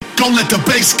Don't let the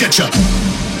bass get you.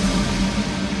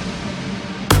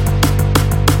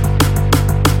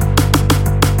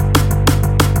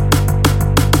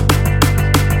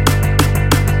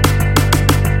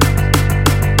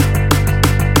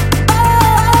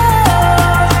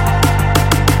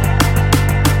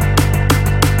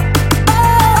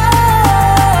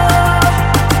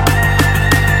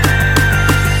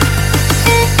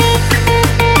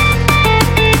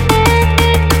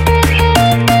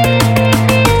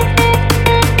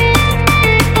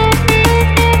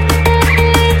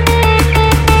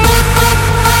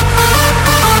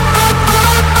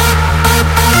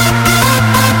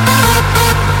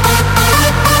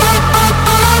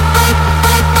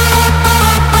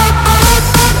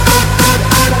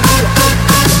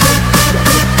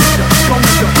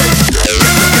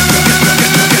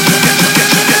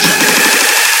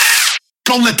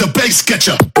 Don't let the bass get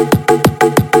you.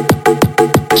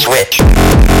 Switch.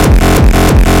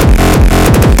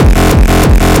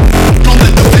 Don't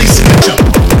let the bass get you.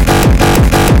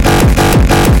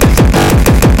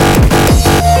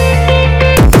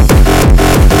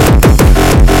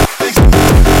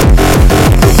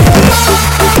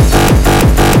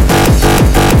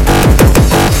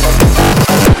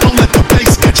 Don't let the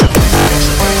bass get you.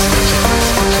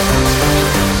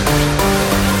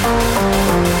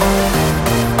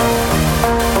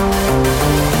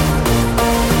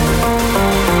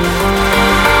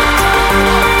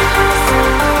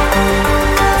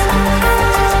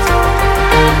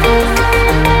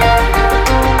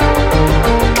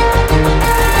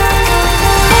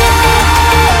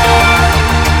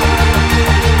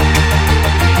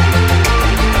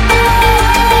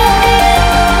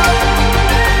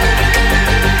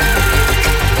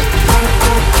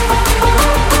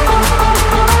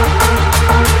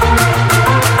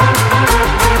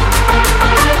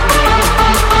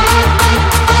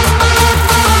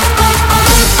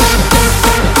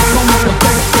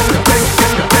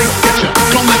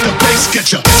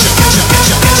 Get you.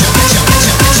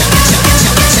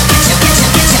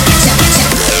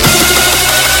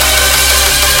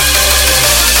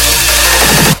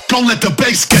 Don't let the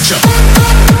bass get you.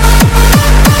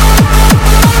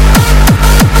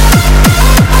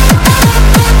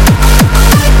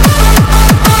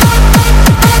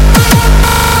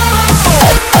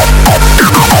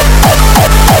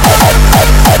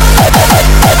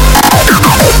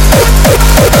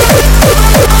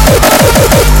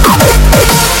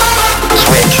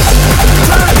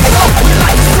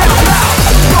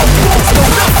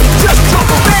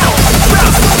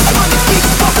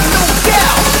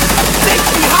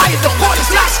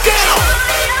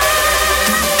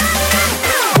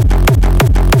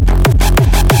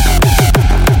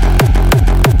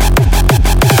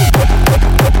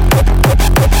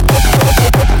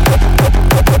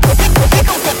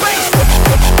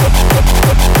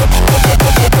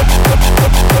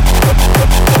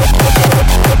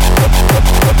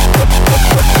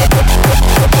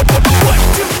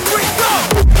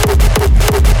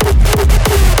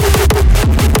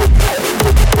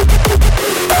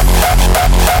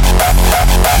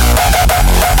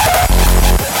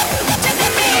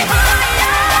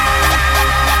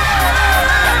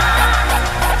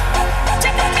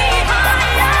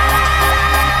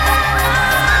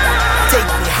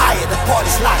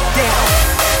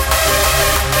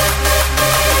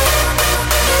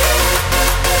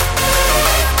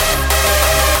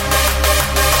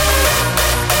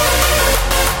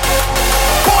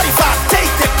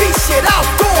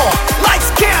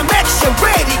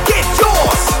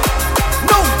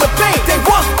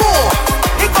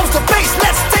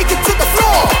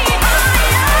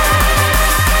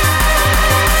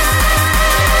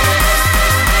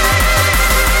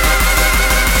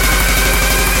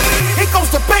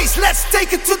 Let's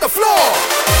take it to the floor.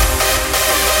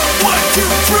 1, 2,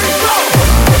 3, go.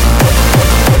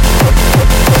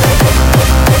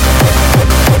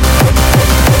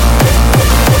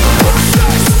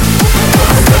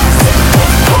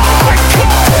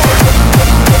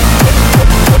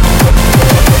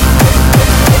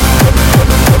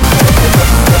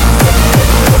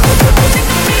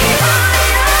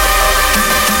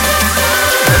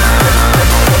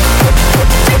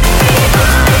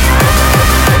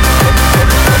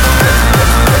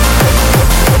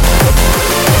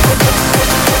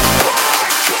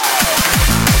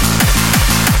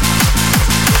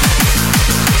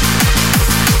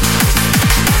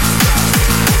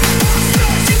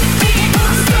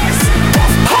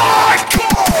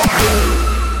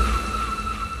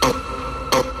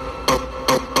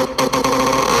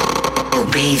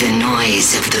 Obey the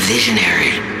noise of the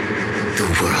visionary. The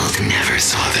world never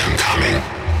saw them coming.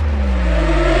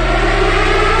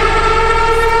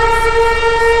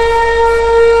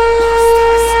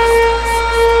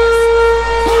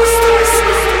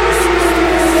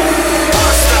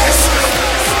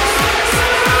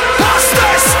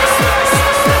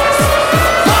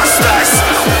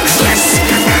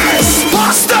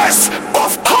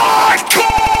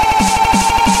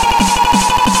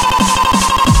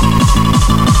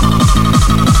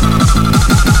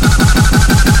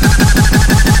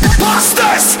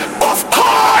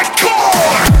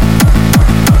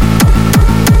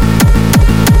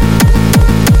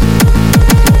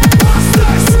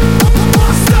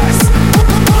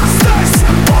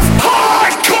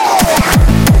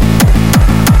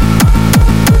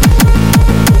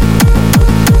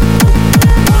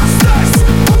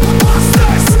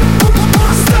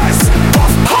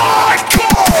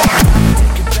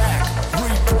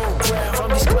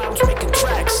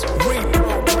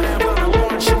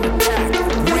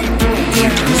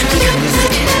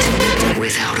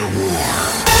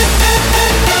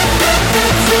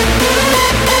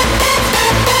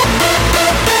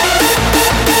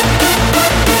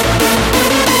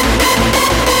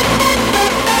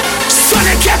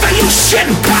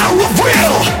 evolution, power of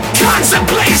will. Guns are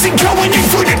blazing, going in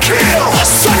for the kill.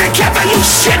 Sonic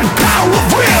evolution, power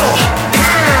of will.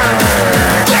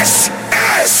 This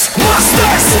is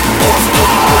Masters of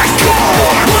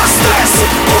Hardcore. Masters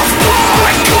of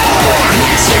Hardcore.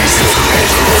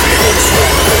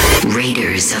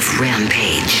 Raiders of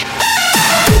Rampage.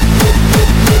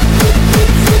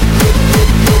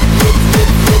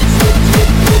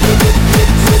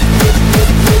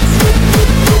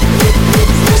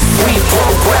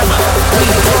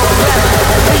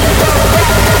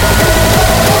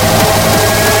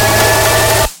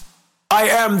 I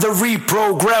am the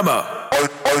reprogrammer. I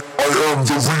am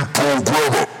the reprogrammer.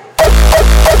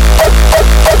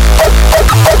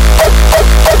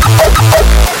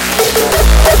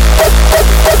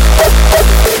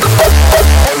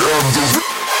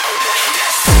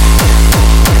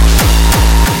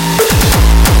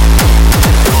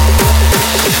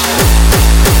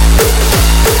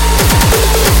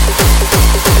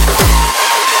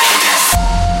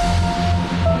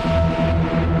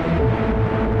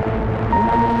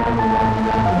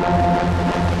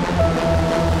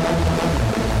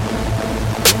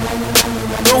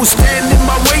 Don't stand in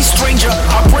my way, stranger.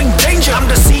 I bring danger. I'm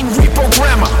the scene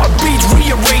reprogrammer, a beat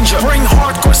rearranger. Bring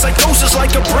hardcore psychosis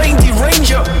like a brain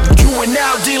deranger. You are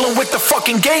now dealing with the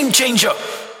fucking game changer.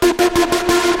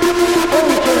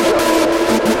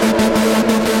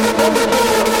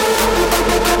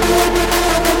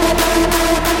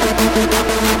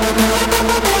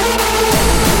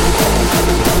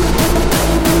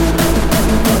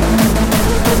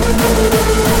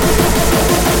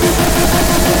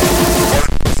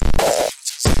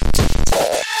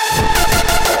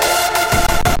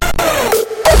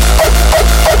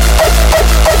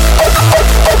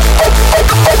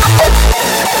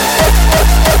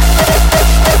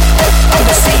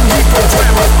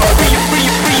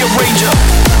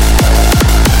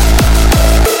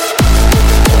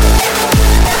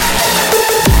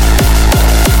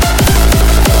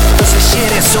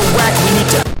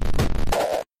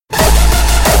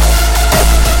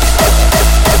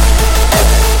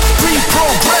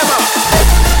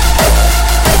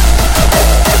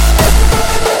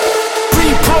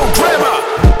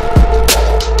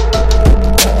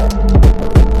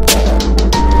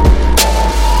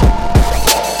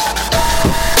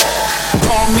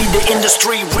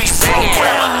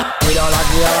 Mira las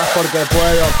guiadas porque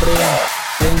puedo,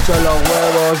 pincho en los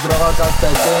huevos, droga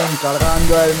calcetín,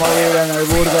 cargando el móvil en el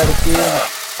Burger King.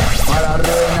 A la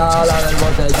ruina, a la del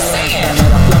botellín.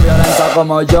 Generación violenta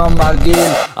como John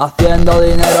McGill, haciendo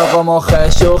dinero como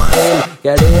Jesús Gil.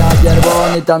 Querías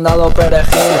hierbón y te han dado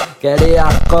perejil,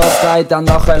 querías coca y te han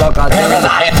dado gelocatil.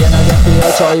 Tienes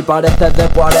 18 y pareces de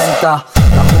 40.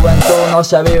 La juventud no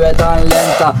se vive tan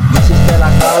lenta, no existe la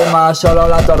calma, solo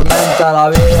la tormenta. La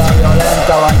vida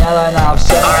violenta, bañada en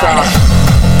absenta.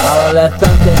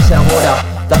 Adolescencia insegura,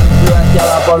 tan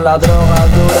influenciada por la droga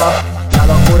dura. La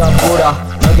locura pura,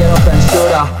 no quiero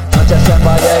censura. Noches en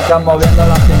Vallecas moviendo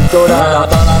la cintura. En la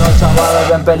zona los chavales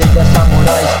ven pelis de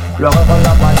samuráis, luego con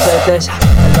los machetes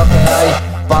es lo que hay.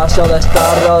 Paso de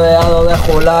estar rodeado de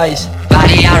juláis.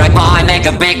 Buddy, you're a boy, make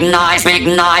a big noise, big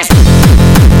noise.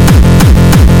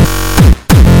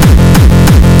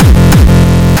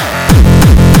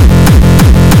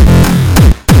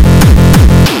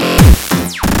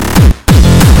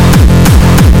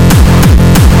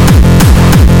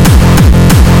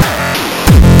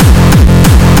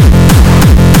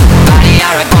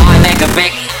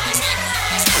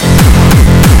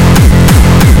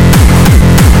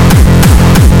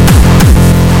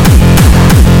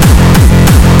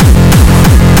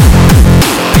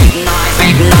 Big noise,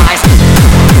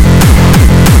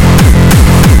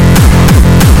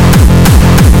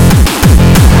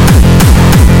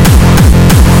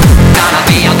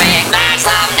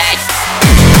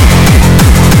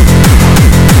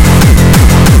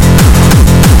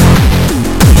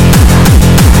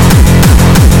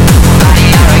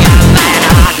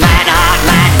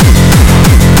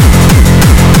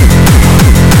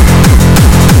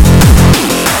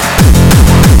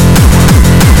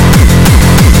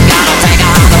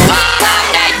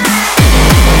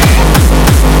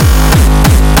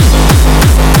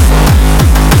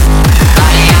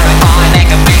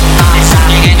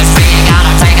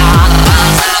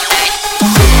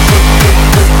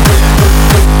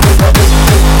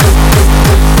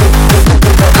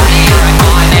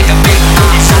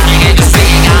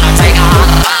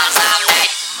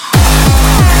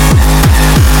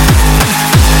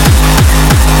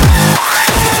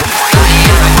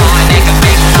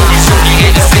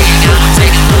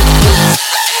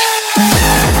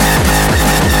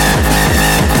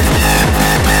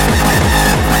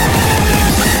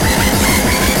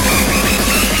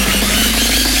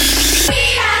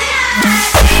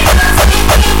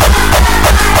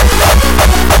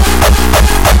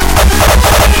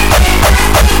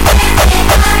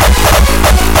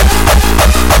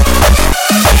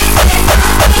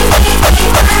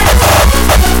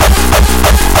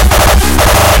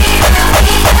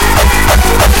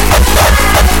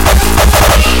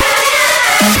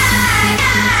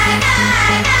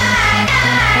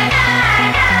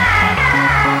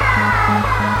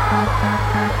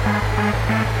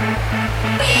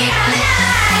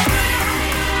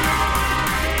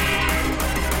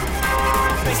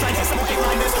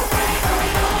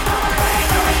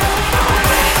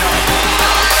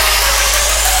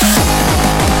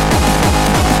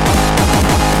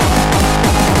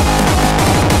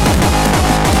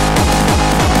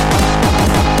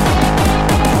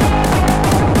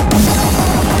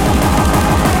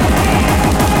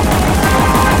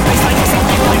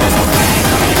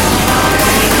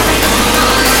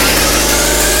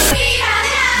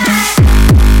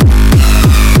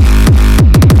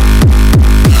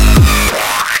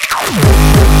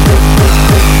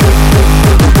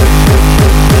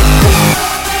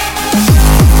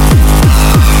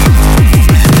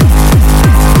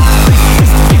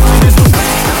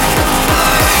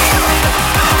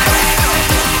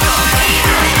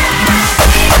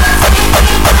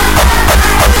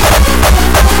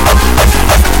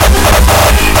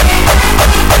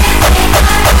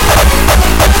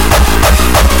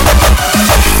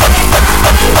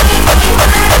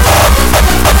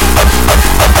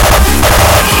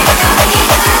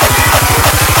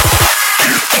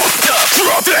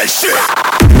 that shit.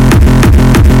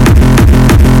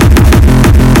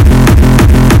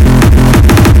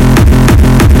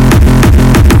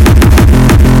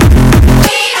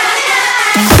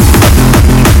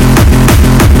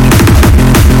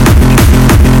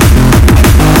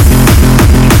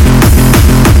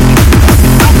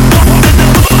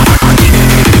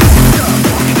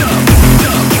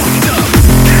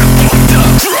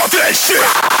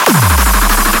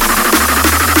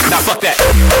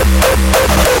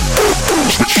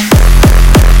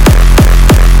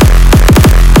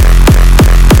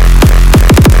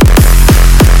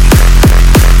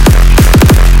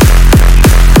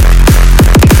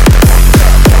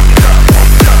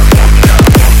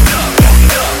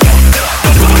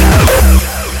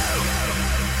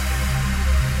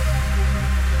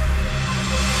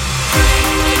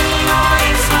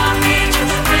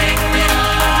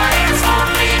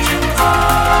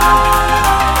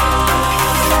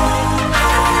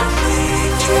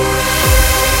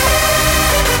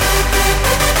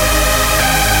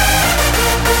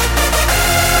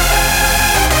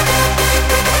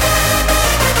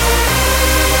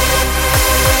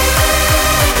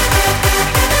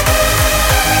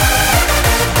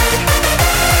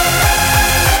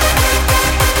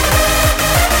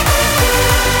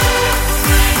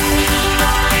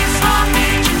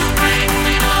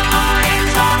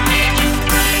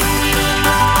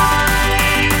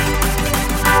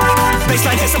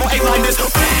 Baseline hit, some more 8-liners.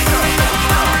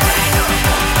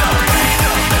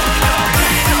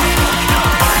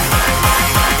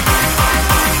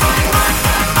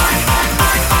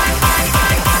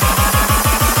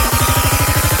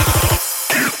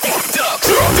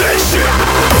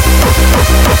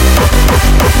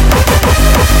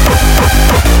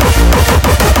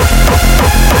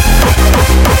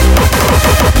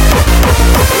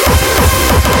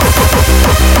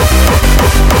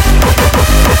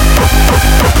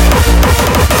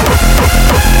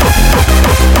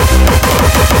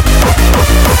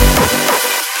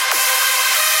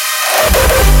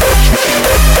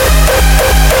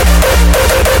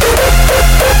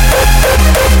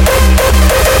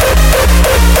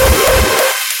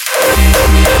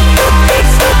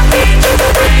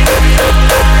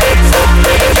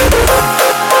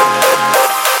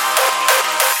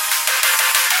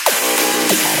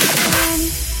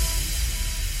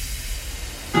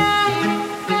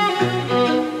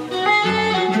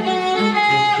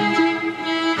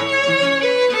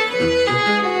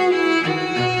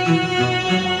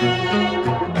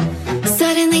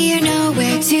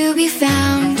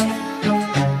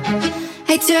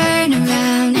 turn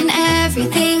around and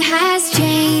everything has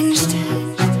changed.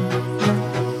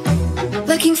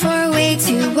 Looking for a way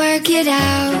to work it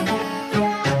out.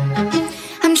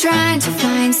 I'm trying to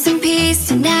find some peace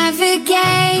to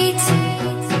navigate.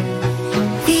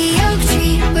 The oak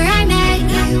tree where I met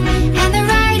you and the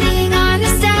writing on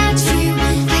the statue.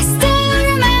 I still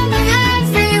remember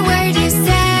every word you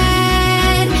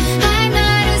said. I'm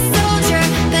not a soldier,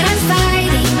 but I'm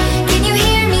fighting. Can you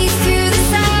hear me through the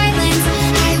silence?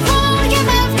 I won't give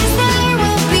up, 'cause there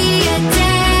will be a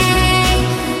day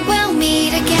we'll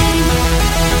meet again.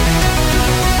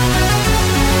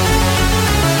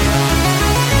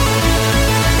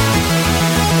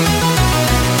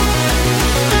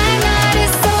 I'm not a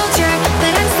soldier,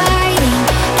 but I'm fighting.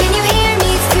 Can you hear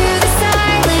me through the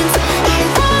silence? I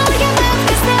won't give up,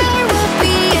 'cause there will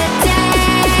be a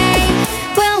day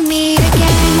we'll meet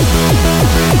again.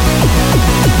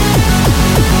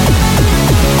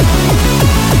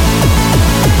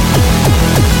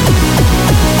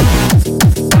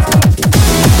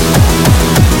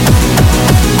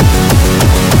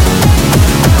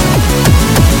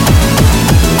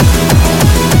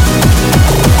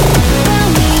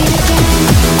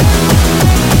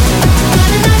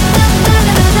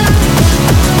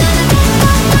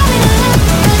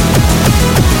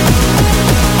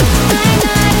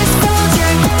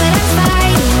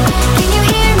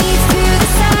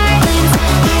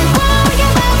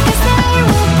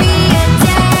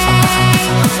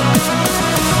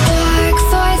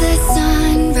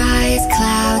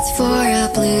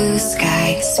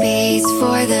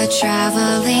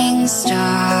 Traveling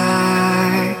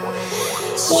star,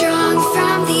 strong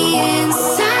from the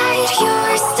inside,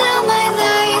 you're still my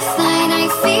lifeline. I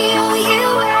feel you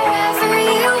wherever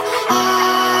you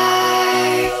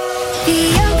are. The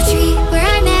oak tree where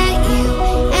I met you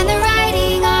and the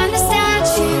writing on the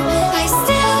statue. I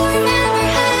still remember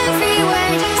every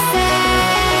word you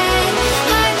said.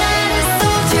 I'm not a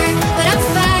soldier, but I'm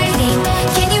fighting.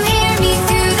 Can you hear me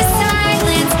through the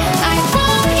silence? I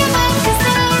won't give up, 'cause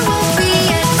there will be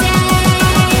a day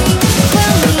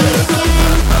we'll meet again.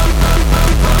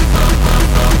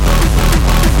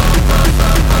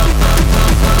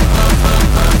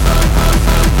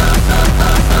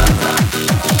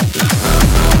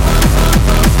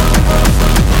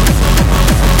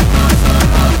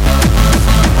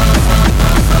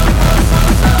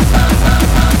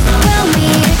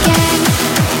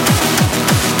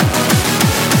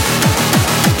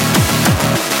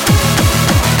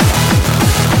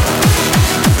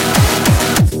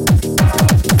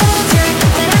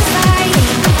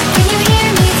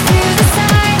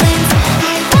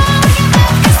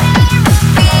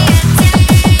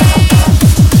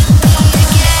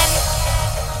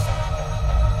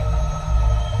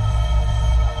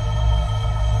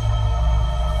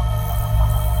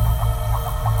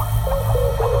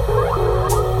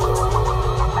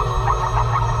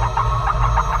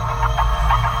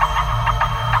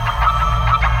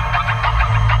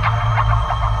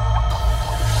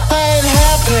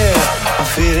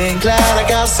 feeling glad I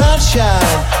got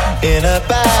sunshine in a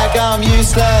bag. I'm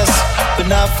useless, but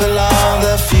not for long.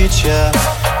 The future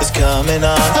is coming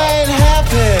on. I ain't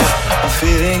happy, I'm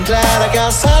feeling glad I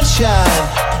got sunshine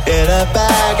in a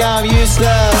bag. I'm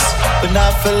useless, but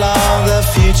not for long. The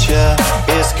future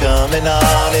is coming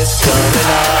on. It's coming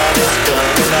on. It's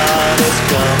coming on. It's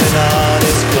coming on.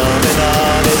 It's coming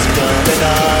on. It's coming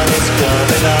on. It's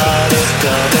coming on. It's coming on. It's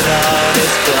coming on.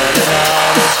 It's coming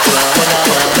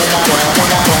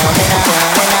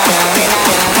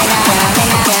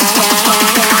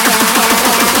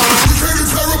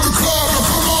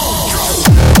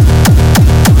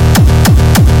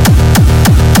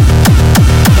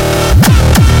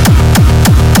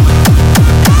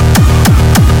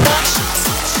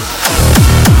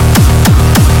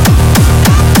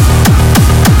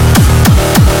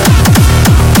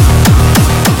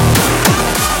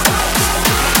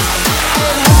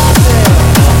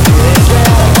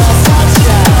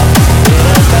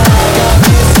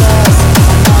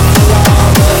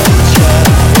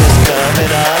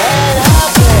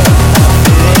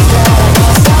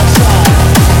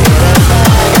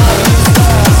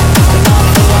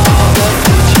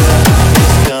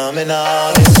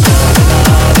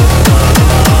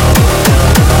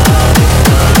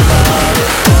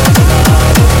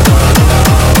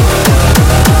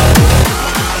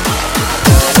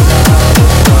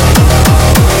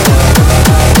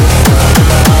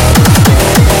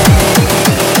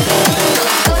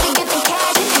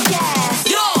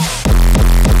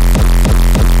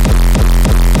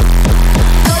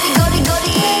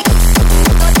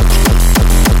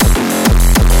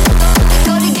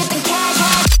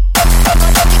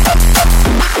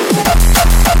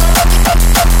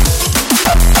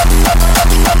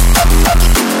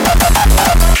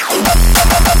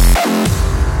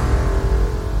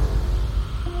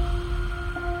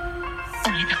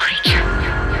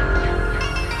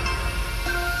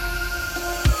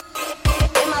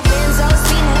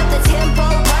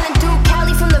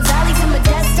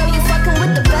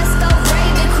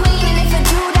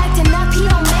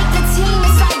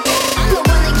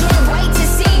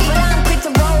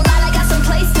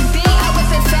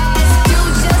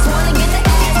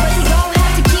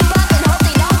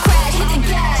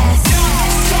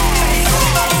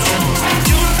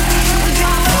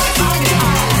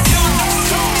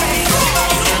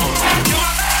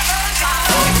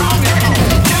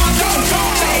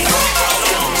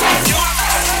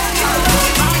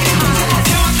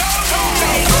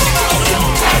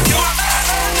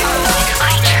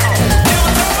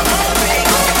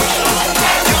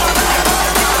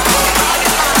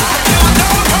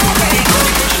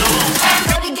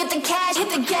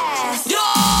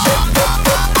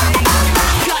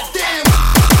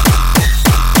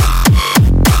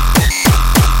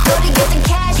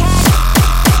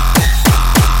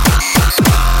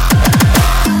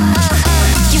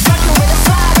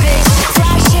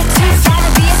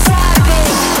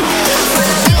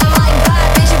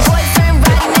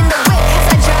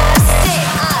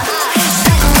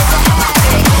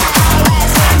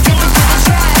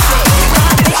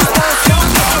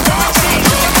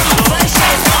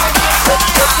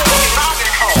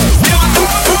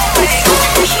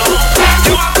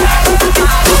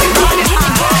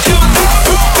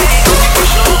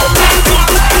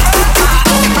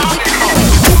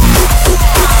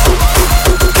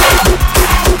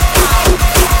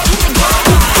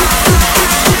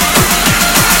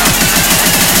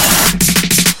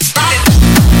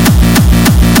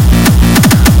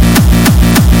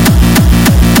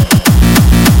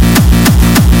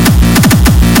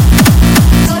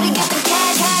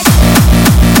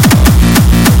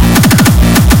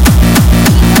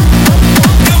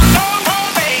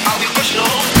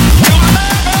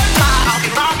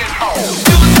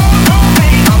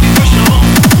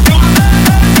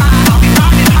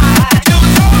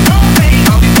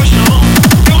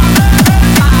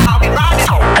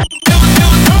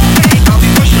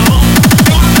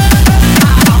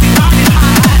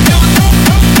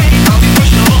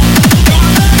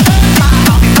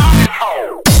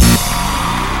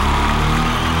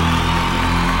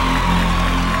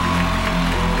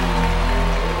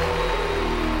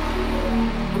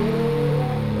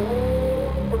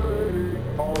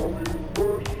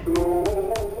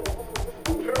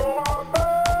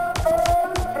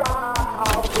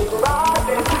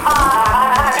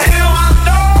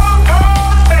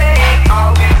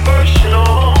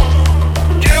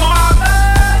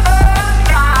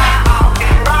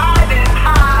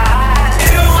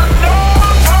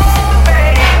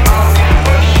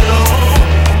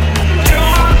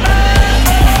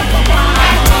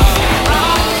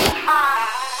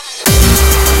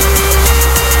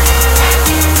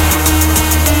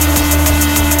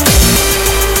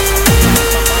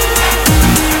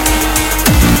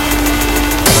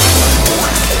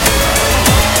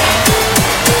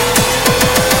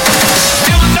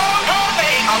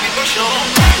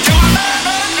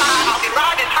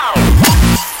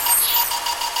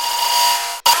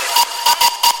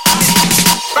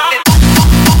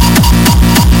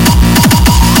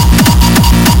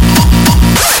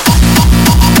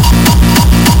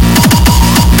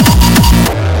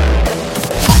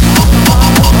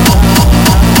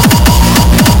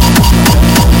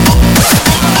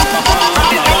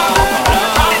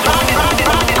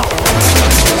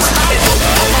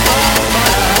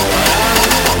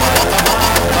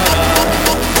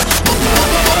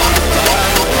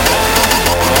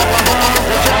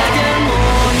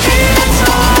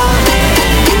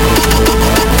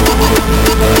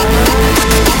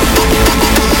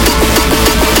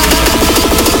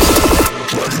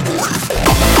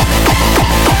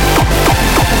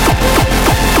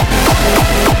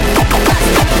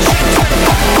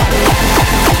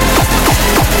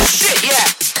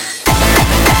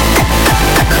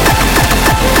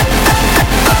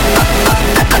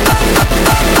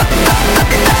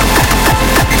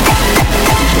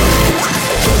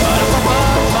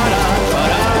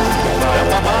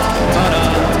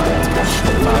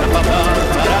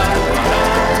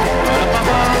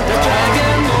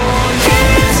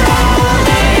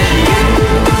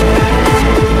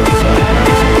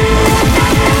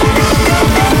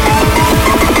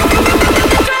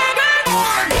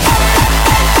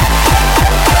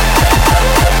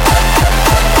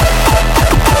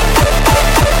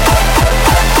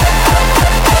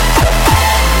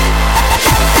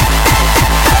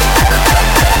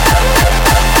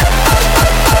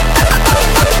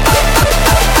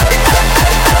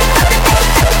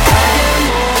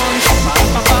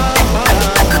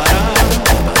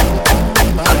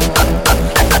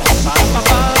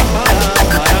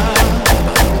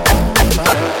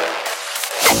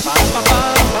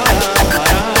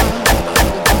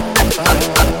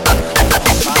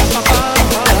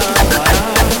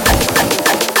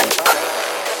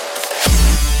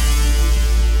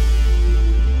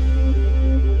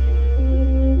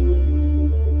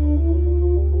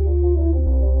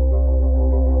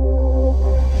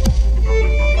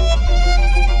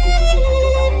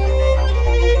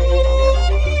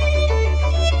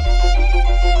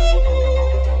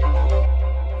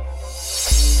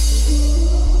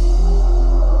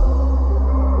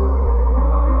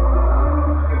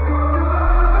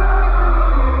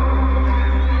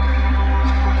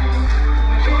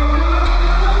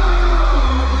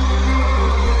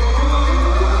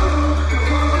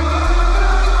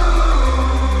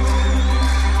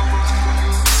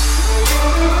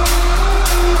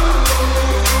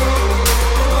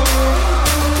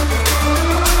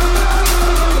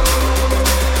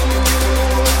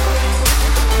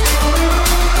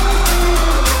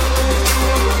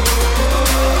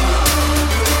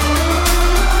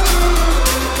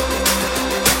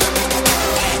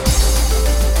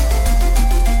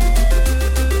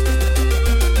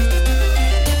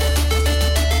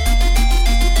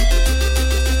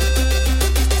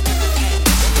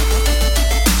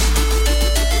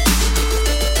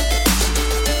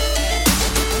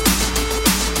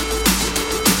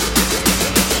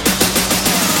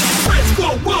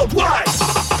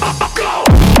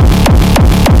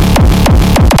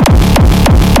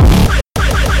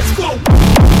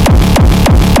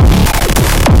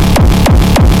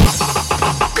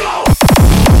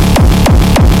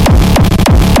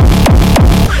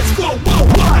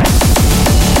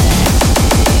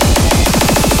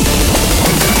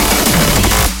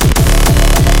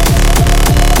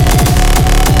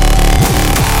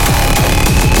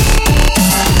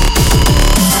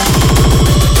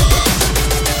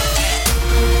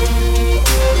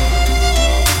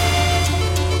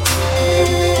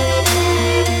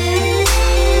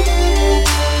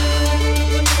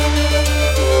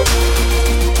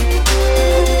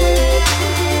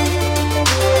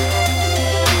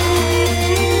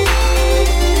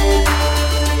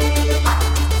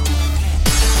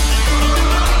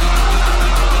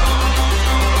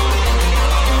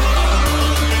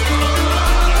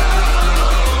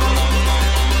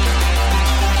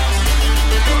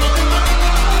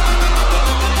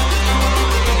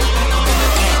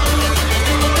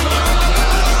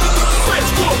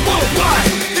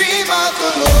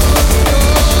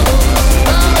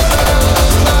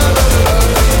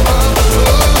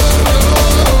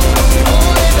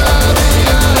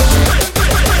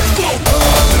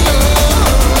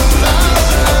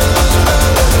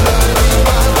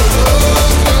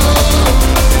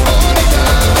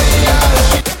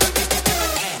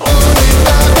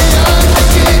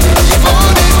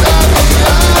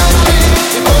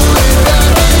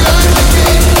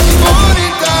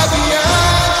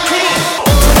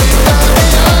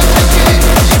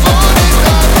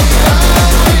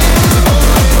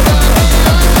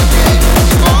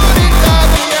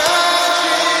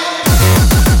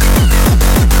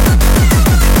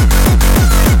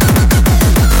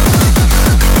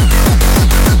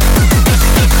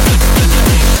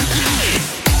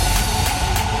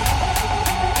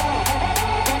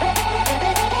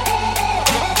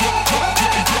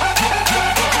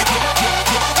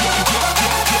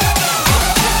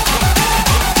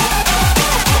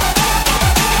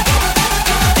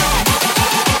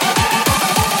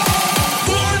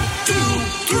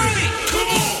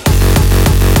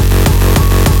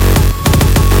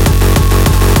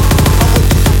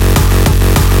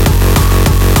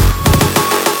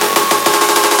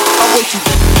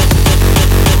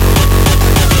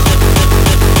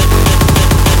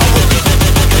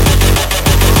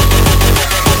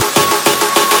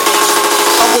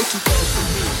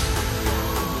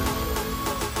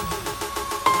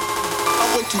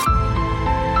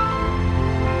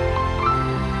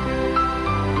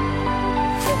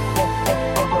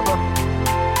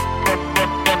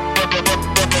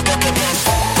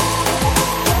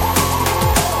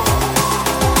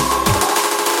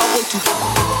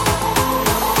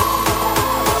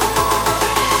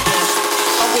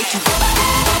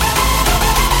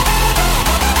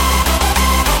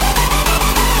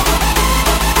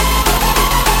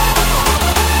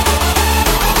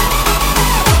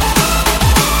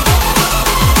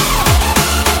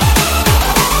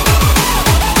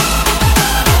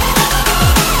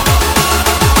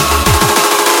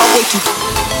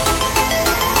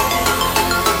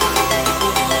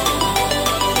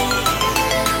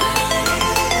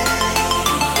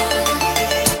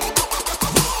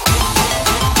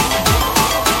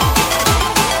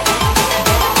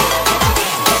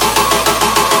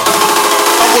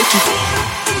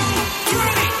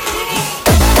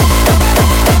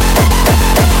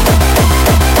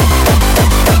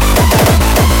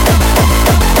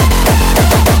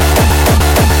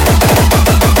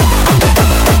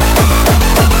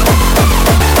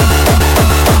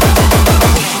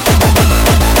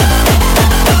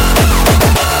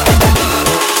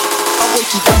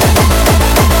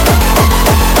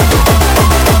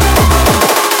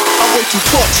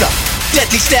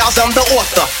Deadly styles, I'm the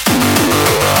author.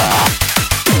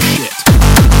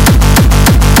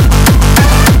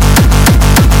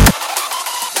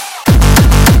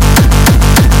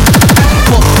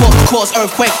 Cause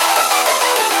earthquake.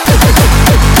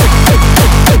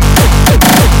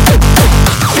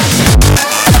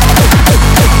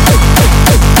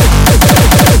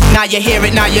 Now you hear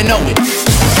it, now you know it.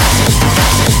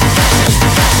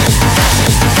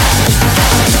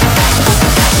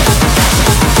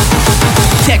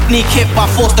 Technique hit by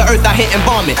force, the earth I hit and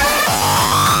bomb it.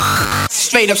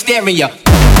 Straight up staring ya.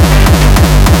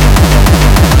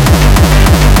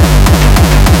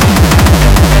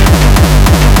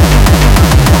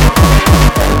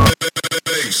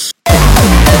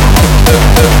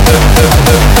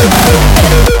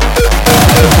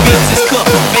 Beats is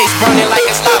cooked, bass burning like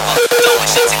it's lava. Throwing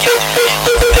shit together.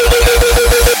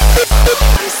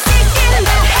 I'm sick in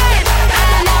the head,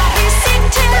 and I'll be sick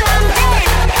till I'm dead.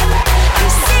 I'm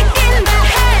sick in the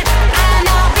head, and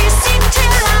I'll be sick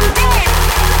till I'm dead.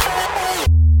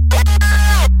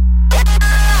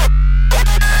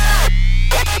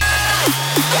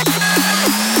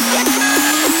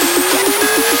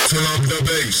 Turn up the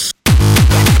bass.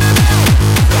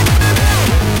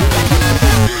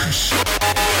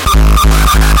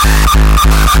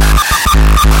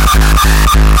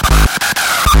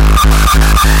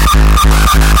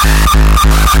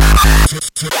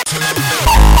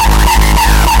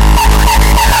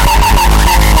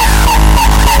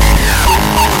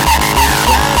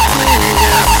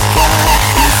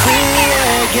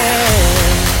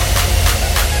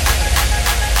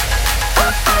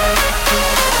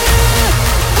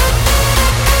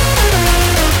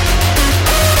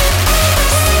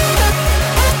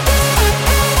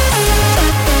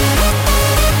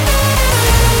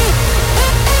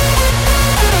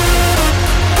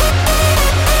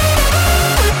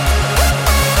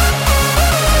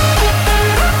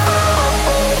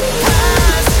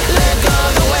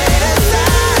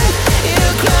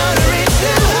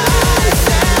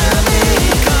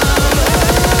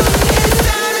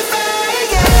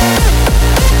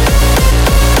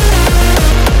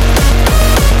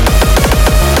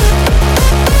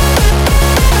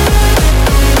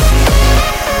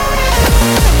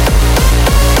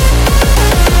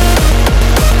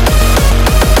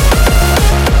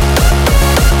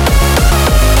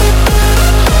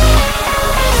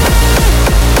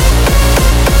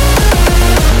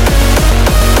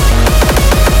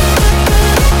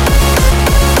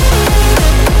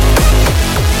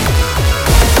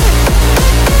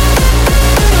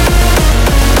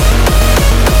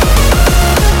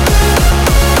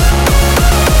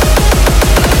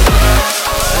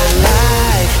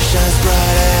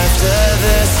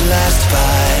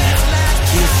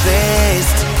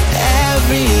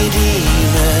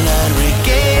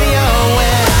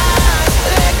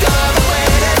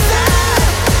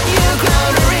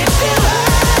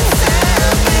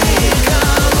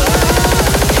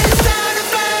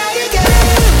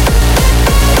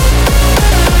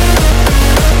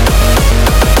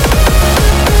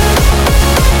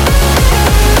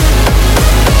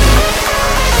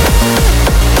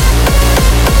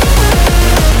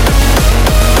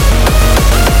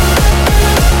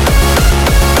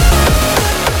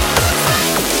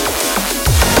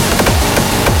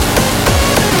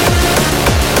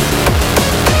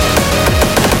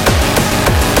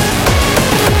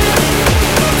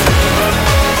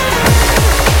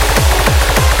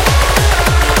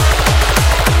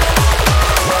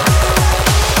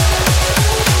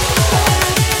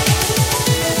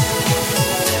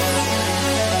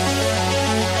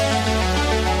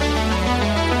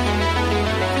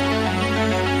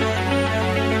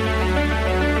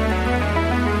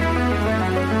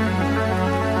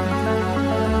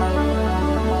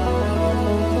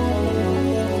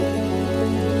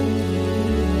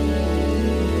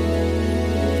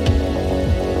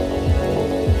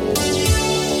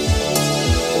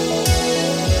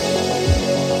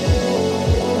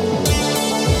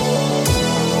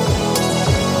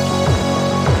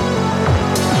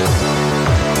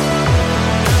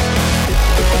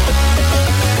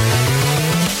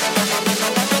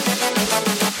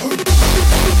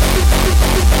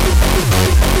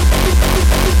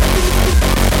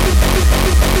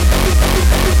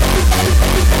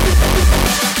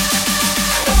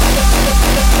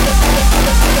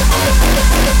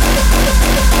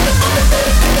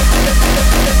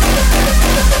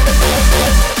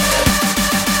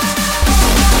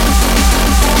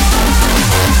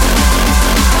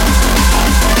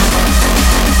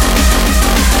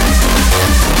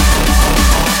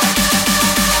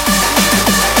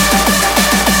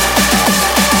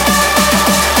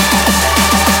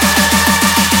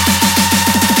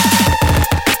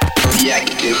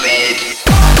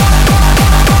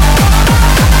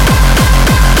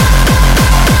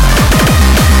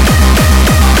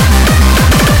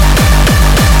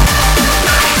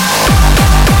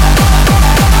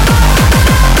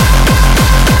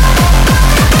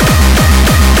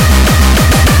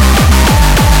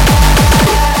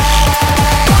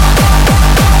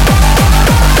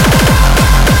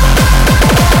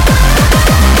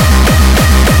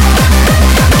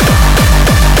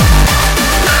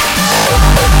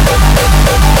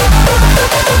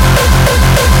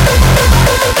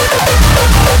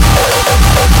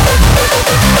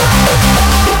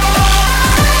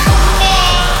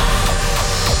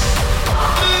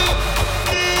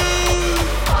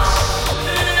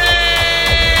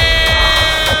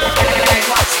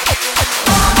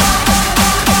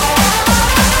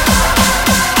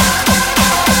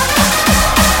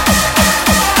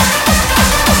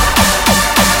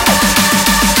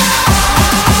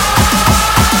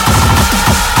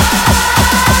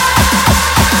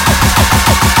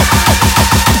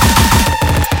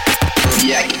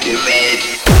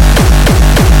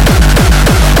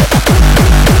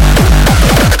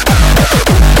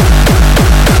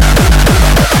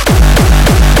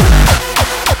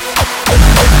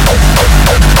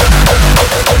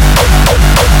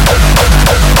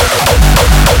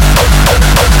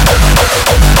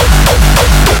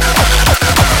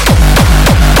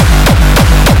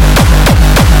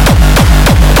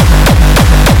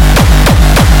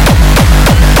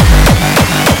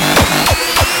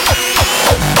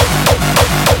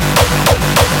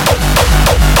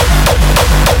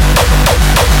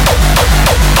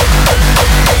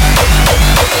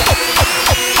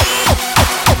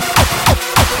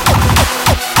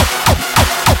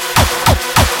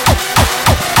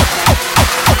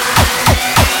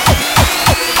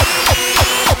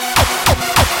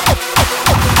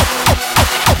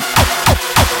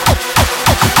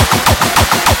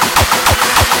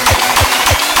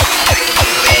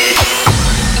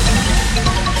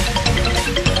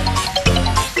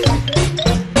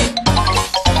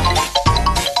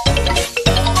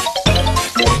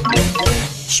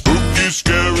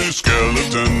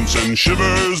 send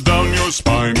shivers down your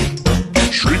spine.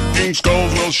 Shrieking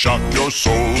skulls will shock your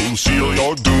soul, seal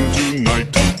your doom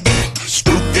tonight.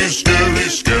 Spooky, scary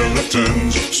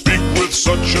skeletons speak with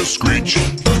such a screech.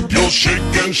 You'll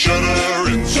shake and shudder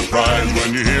in surprise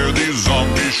when you hear these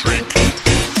zombies shriek.